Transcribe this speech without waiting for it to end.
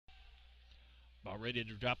About ready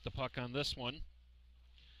to drop the puck on this one.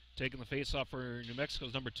 Taking the face-off for New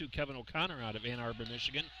Mexico's number 2, Kevin O'Connor out of Ann Arbor,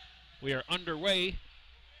 Michigan. We are underway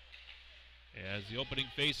as the opening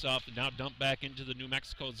face-off now dumped back into the New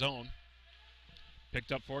Mexico zone.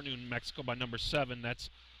 Picked up for New Mexico by number 7. That's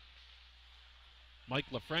Mike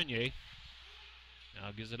Lafreniere.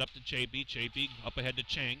 Now gives it up to Chapey. Chapey up ahead to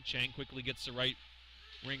Chang. Chang quickly gets the right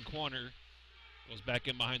ring corner. Goes back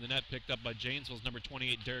in behind the net. Picked up by Janesville's number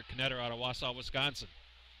 28, Derek Knetter out of Wausau, Wisconsin.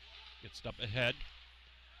 Gets it up ahead.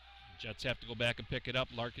 Jets have to go back and pick it up.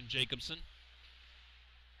 Larkin Jacobson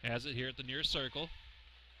has it here at the near circle.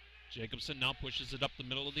 Jacobson now pushes it up the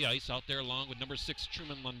middle of the ice out there along with number 6,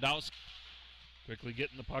 Truman Landowski. Quickly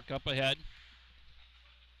getting the puck up ahead.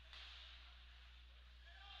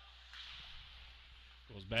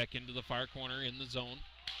 Goes back into the far corner in the zone.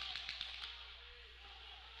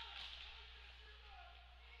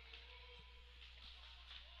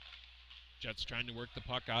 Jets trying to work the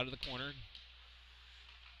puck out of the corner.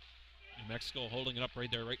 New Mexico holding it up right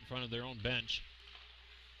there, right in front of their own bench.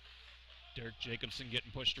 Derek Jacobson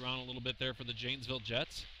getting pushed around a little bit there for the Janesville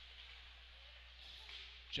Jets.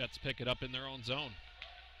 Jets pick it up in their own zone.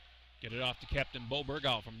 Get it off to Captain Bo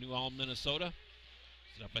Bergau from New Ulm, Minnesota.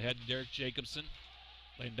 It's up ahead to Derek Jacobson.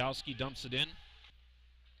 Landowski dumps it in.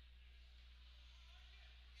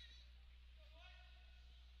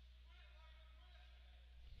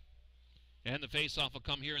 And the face-off will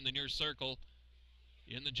come here in the near circle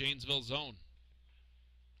in the Janesville zone.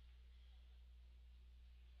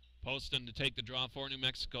 Poston to take the draw for New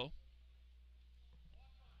Mexico.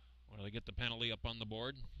 Well, they get the penalty up on the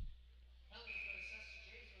board.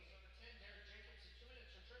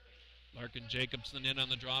 Larkin Jacobson in on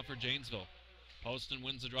the draw for Janesville. Poston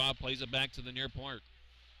wins the draw, plays it back to the near point.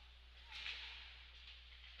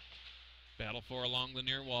 Battle for along the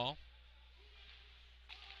near wall.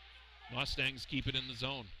 Mustangs keep it in the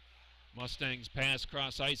zone. Mustangs pass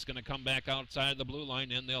cross ice, going to come back outside the blue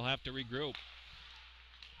line, and they'll have to regroup.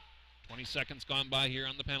 20 seconds gone by here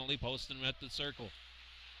on the penalty. Poston at the circle.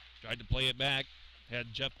 Tried to play it back. Had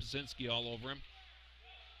Jeff Pazinski all over him.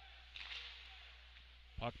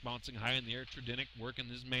 Puck bouncing high in the air. Trudenik working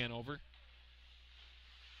his man over.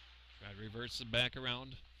 Try to reverse it back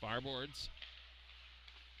around. Far boards.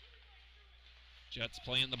 Jets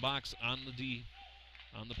playing the box on the D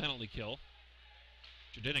on the penalty kill.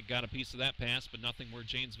 Trudenik got a piece of that pass, but nothing where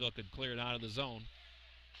Janesville could clear it out of the zone.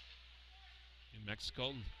 New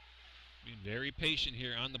Mexico being very patient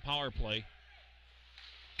here on the power play.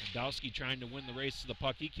 Landowski trying to win the race to the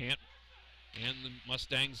puck. He can't. And the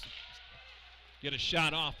Mustangs get a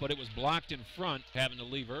shot off, but it was blocked in front, having to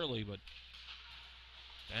leave early, but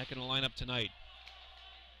back in the lineup tonight.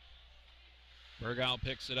 Bergau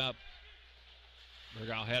picks it up.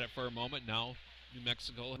 Bergau had it for a moment. Now New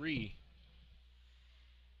Mexico 3.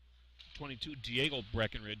 22, Diego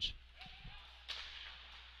Breckenridge.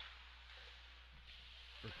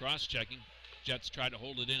 For cross-checking, Jets try to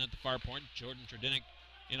hold it in at the far point. Jordan Trudenik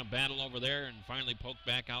in a battle over there and finally poked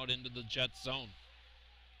back out into the Jets zone.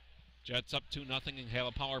 Jets up 2-0 and have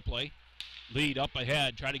a power play. Lead up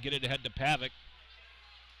ahead, try to get it ahead to Pavic.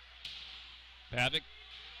 Pavic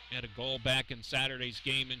had a goal back in Saturday's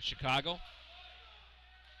game in Chicago.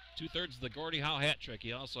 2/3 of the Gordie Howe hat trick.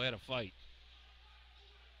 He also had a fight.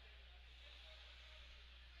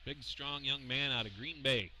 Big, strong young man out of Green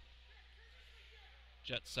Bay.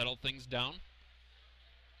 Jets settle things down.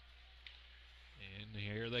 And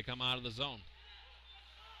here they come out of the zone.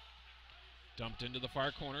 Dumped into the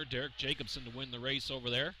far corner. Derek Jacobson to win the race over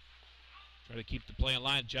there. Try to keep the play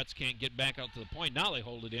alive. Jets can't get back out to the point. Now they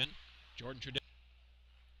hold it in. Jordan Trudenik.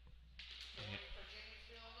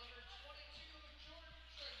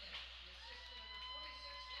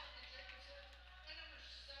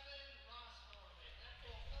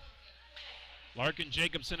 Larkin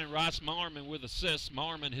Jacobson and Ross Maurman with assists.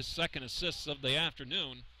 Maurman his second assist of the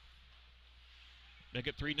afternoon. Make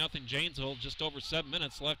it 3-0 Janesville. Just over 7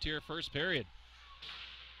 minutes left here, first period.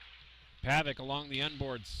 Pavic along the end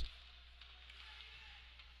boards.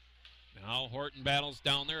 Now Horton battles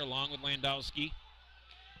down there along with Landowski.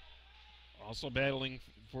 Also battling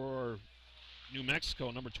for New Mexico,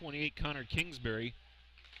 number 28, Connor Kingsbury.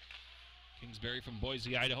 Kingsbury from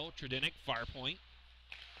Boise, Idaho. Trudenik, far point.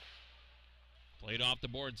 Played off the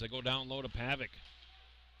boards. They go down low to Pavic.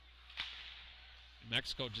 New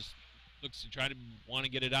Mexico just looks to try to want to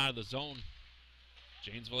get it out of the zone.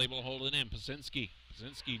 Janesville able to hold it in. Pazinski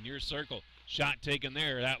near circle. Shot taken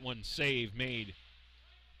there. That one save made.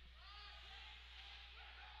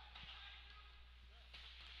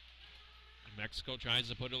 New Mexico tries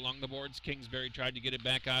to put it along the boards. Kingsbury tried to get it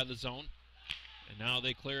back out of the zone. And now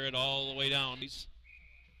they clear it all the way down.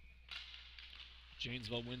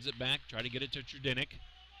 Janesville wins it back. Try to get it to Trudinick.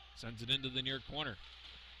 Sends it into the near corner.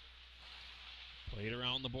 Played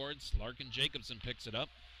around the boards. Larkin Jacobson picks it up.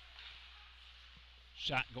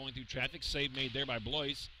 Shot going through traffic. Save made there by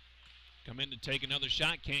Blois. Come in to take another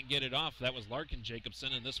shot. Can't get it off. That was Larkin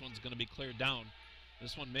Jacobson, and this one's going to be cleared down.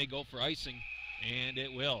 This one may go for icing, and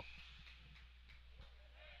it will.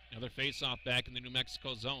 Another face-off back in the New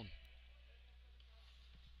Mexico zone.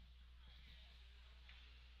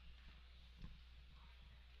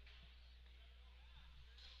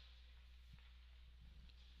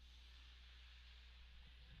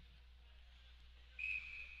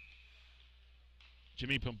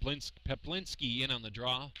 Jimmy Peplinski in on the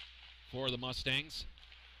draw for the Mustangs.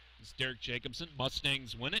 It's Derek Jacobson.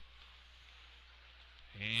 Mustangs win it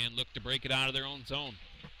and look to break it out of their own zone.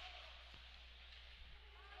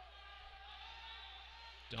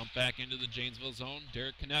 Dump back into the Janesville zone.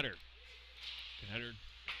 Derek Knetter. Knetter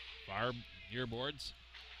far near boards.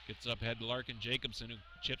 Gets up ahead to Larkin Jacobson, who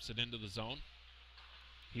chips it into the zone.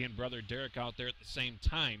 He and brother Derek out there at the same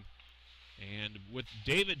time. And with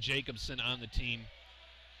David Jacobson on the team,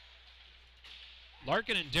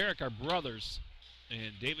 Larkin and Derek are brothers,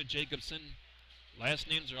 and David Jacobson, last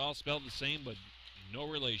names are all spelled the same, but no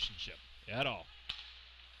relationship at all.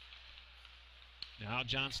 Now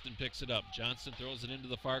Johnston picks it up. Johnston throws it into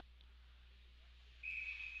the far.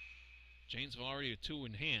 Janesville already a 2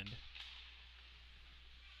 in hand.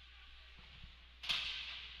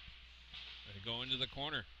 They go into the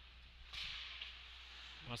corner.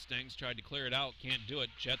 Mustangs tried to clear it out, can't do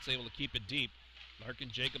it. Jets able to keep it deep. Larkin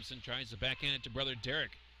Jacobson tries to backhand it to brother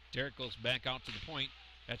Derek. Derek goes back out to the point.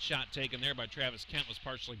 That shot taken there by Travis Kent was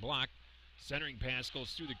partially blocked. Centering pass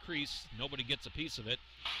goes through the crease. Nobody gets a piece of it.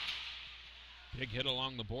 Big hit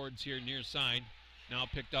along the boards here near side. Now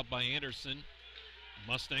picked up by Anderson.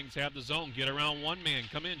 Mustangs have the zone. Get around one man.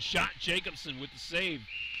 Come in. Shot Jacobson with the save.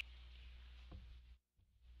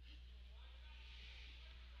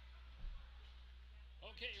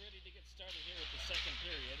 Okay, ready to get started here with the second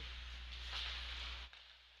period.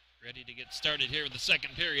 Ready to get started here with the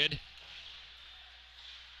second period.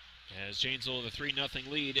 As Janesville with a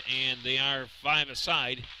 3-0 lead, and they are 5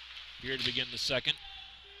 aside here to begin the second.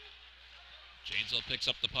 Janesville picks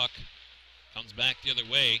up the puck, comes back the other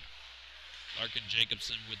way. Larkin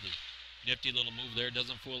Jacobson with the nifty little move there,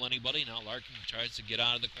 doesn't fool anybody. Now Larkin tries to get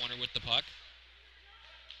out of the corner with the puck.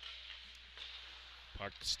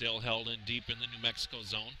 Puck still held in deep in the New Mexico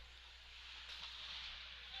zone.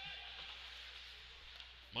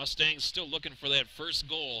 Mustangs still looking for that first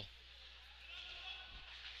goal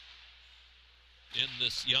in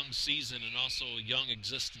this young season and also young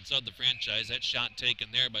existence of the franchise. That shot taken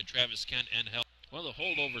there by Travis Kent and held. One of the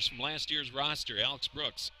holdovers from last year's roster, Alex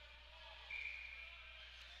Brooks.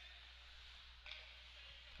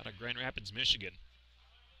 Out of Grand Rapids, Michigan.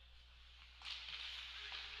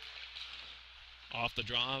 Off the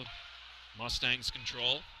draw, Mustangs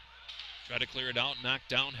control. Try to clear it out, knocked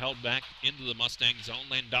down, held back into the Mustang zone.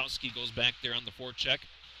 Landowski goes back there on the forecheck.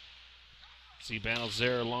 See battles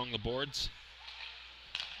there along the boards.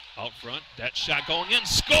 Out front, that shot going in,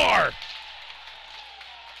 score!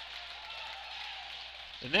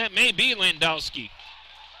 And that may be Landowski.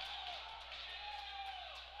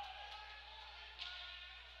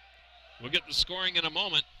 We'll get the scoring in a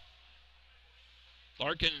moment.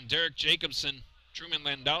 Larkin and Derek Jacobson, Truman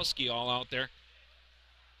Landowski all out there.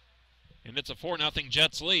 And it's a 4-0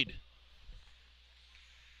 Jets lead.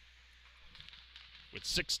 With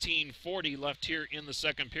 16:40 left here in the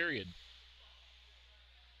second period.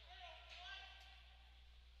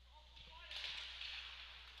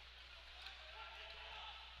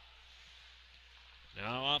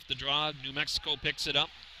 Now off the draw, New Mexico picks it up.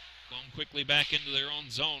 Going quickly back into their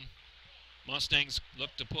own zone. Mustangs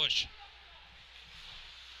look to push.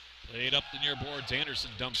 Played up the near boards.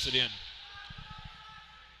 Anderson dumps it in.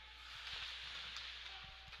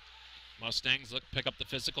 Mustangs pick up the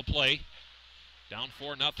physical play. Down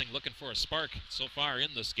 4-0, looking for a spark so far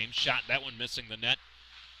in this game. Shot, that one missing the net.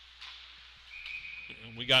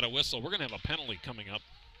 And we got a whistle. We're going to have a penalty coming up.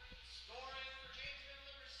 Scoring for Janesville,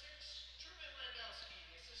 number 6, Truman Landowski.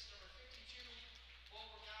 The assist, number 52,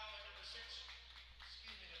 Bulwer Cow, and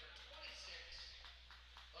number 26,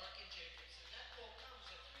 Larkin Jacobson. That goal comes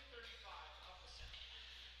at 3:35 of the second.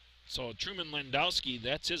 So Truman Landowski,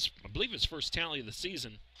 that's his, I believe his first tally of the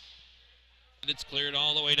season. And it's cleared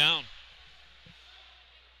all the way down.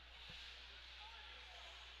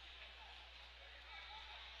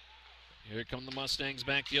 Here come the Mustangs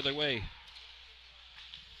back the other way.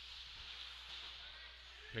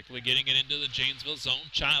 Quickly getting it into the Janesville zone.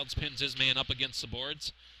 Childs pins his man up against the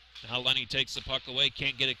boards. Now Lenny takes the puck away,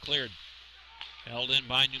 can't get it cleared. Held in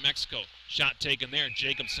by New Mexico. Shot taken there.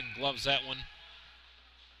 Jacobson gloves that one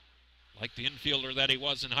like the infielder that he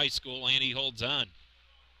was in high school, and he holds on.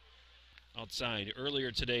 Outside.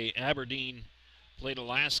 Earlier today, Aberdeen played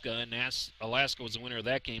Alaska, and Alaska was the winner of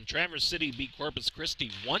that game. Traverse City beat Corpus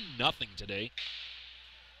Christi 1-0 today.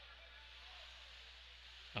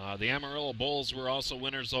 The Amarillo Bulls were also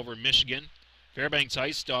winners over Michigan. Fairbanks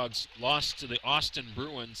Ice Dogs lost to the Austin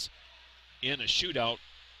Bruins in a shootout,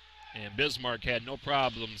 and Bismarck had no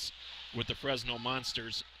problems with the Fresno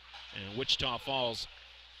Monsters. And Wichita Falls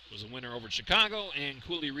was a winner over Chicago, and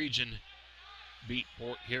Cooley Region beat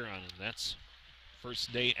Port Huron. And that's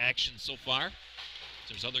first day action so far.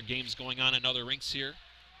 There's other games going on in other rinks here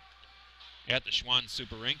at the Schwann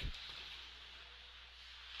Super Rink.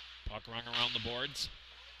 Puck rung around the boards.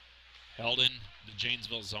 Held in the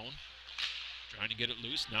Janesville zone. Trying to get it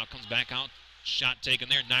loose. Now comes back out. Shot taken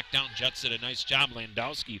there. Knocked down. Jets did a nice job.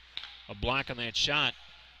 Landowski a block on that shot.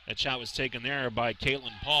 That shot was taken there by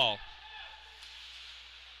Caitlin Paul.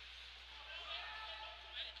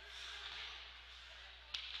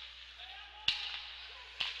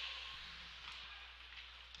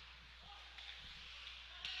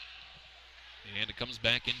 And it comes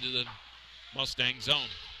back into the Mustang zone.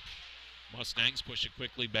 Mustangs push it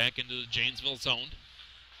quickly back into the Janesville zone.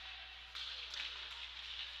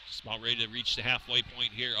 Just about ready to reach the halfway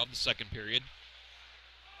point here of the second period.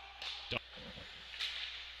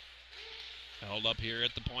 Held up here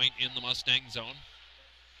at the point in the Mustang zone.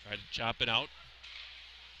 Try to chop it out.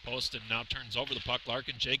 Poston now turns over the puck.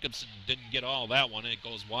 Larkin Jacobson didn't get all that one, and it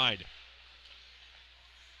goes wide.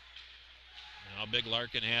 Now Big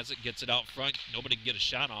Larkin has it, gets it out front. Nobody can get a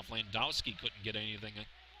shot off. Landowski couldn't get anything.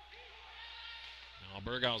 Now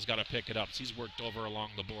Burgow's got to pick it up. He's worked over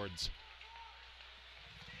along the boards.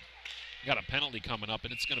 Got a penalty coming up,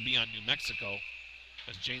 and it's going to be on New Mexico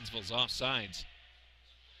as Janesville's offsides.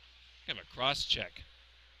 Kind of a cross check.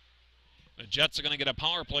 The Jets are going to get a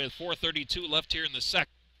power play with 4:32 left here in the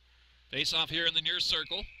second. Face off here in the near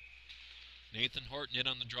circle. Nathan Horton in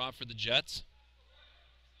on the draw for the Jets.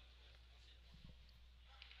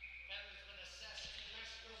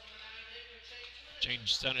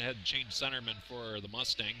 Change centerman for the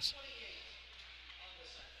Mustangs.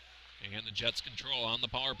 And the Jets control on the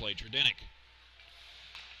power play. Trudenik.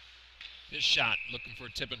 This shot looking for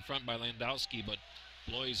a tip in front by Landowski, but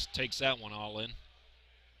Blois takes that one all in.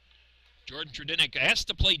 Jordan Trudenik asked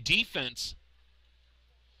to play defense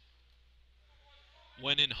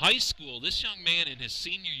when in high school. This young man in his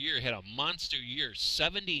senior year had a monster year,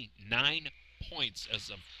 79 points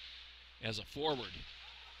as a forward.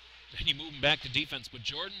 Then you move him back to defense, but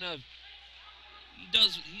Jordan,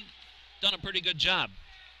 he's done a pretty good job.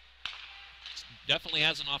 Definitely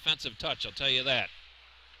has an offensive touch, I'll tell you that.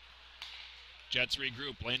 Jets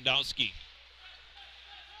regroup. Landowski.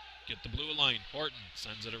 Get the blue line. Horton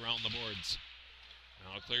sends it around the boards.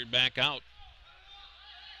 Now cleared back out.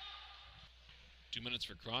 2 minutes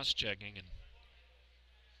for cross-checking, and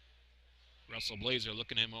Russell Blazer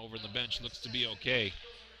looking at him over the bench. Looks to be okay.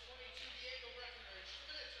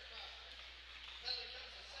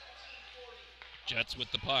 Jets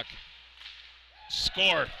with the puck.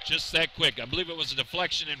 Score just that quick. I believe it was a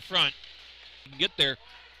deflection in front. You can get there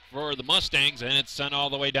for the Mustangs, and it's sent all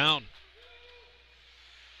the way down.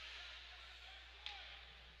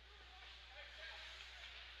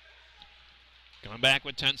 Coming back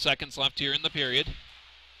with 10 seconds left here in the period.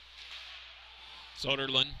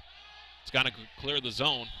 Soderlund has got to clear the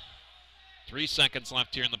zone. 3 seconds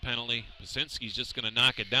left here in the penalty. Pasinski's just going to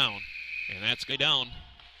knock it down, and that's going down.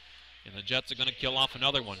 And the Jets are going to kill off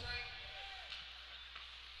another one.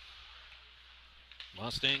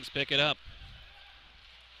 Mustangs pick it up.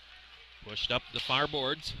 Pushed up the far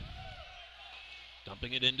boards.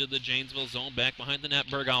 Dumping it into the Janesville zone. Back behind the net.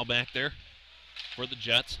 Burgow back there for the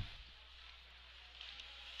Jets.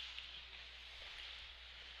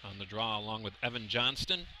 On the draw along with Evan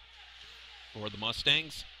Johnston for the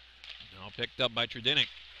Mustangs. Now picked up by Trudenik.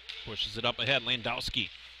 Pushes it up ahead. Landowski.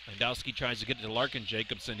 Landowski tries to get it to Larkin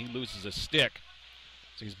Jacobson. He loses a stick.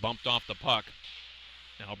 So he's bumped off the puck.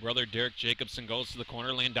 Now brother Derek Jacobson goes to the corner.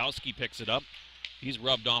 Landowski picks it up. He's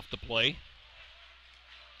rubbed off the play.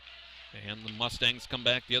 And the Mustangs come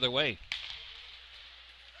back the other way.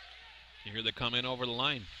 Here they come in over the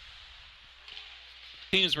line.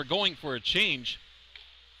 Teams were going for a change.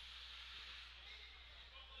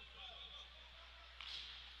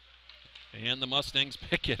 And the Mustangs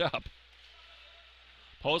pick it up.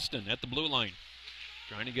 Poston at the blue line.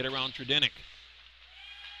 Trying to get around Trudenik.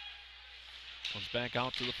 Comes back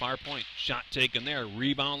out to the far point. Shot taken there.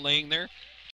 Rebound laying there.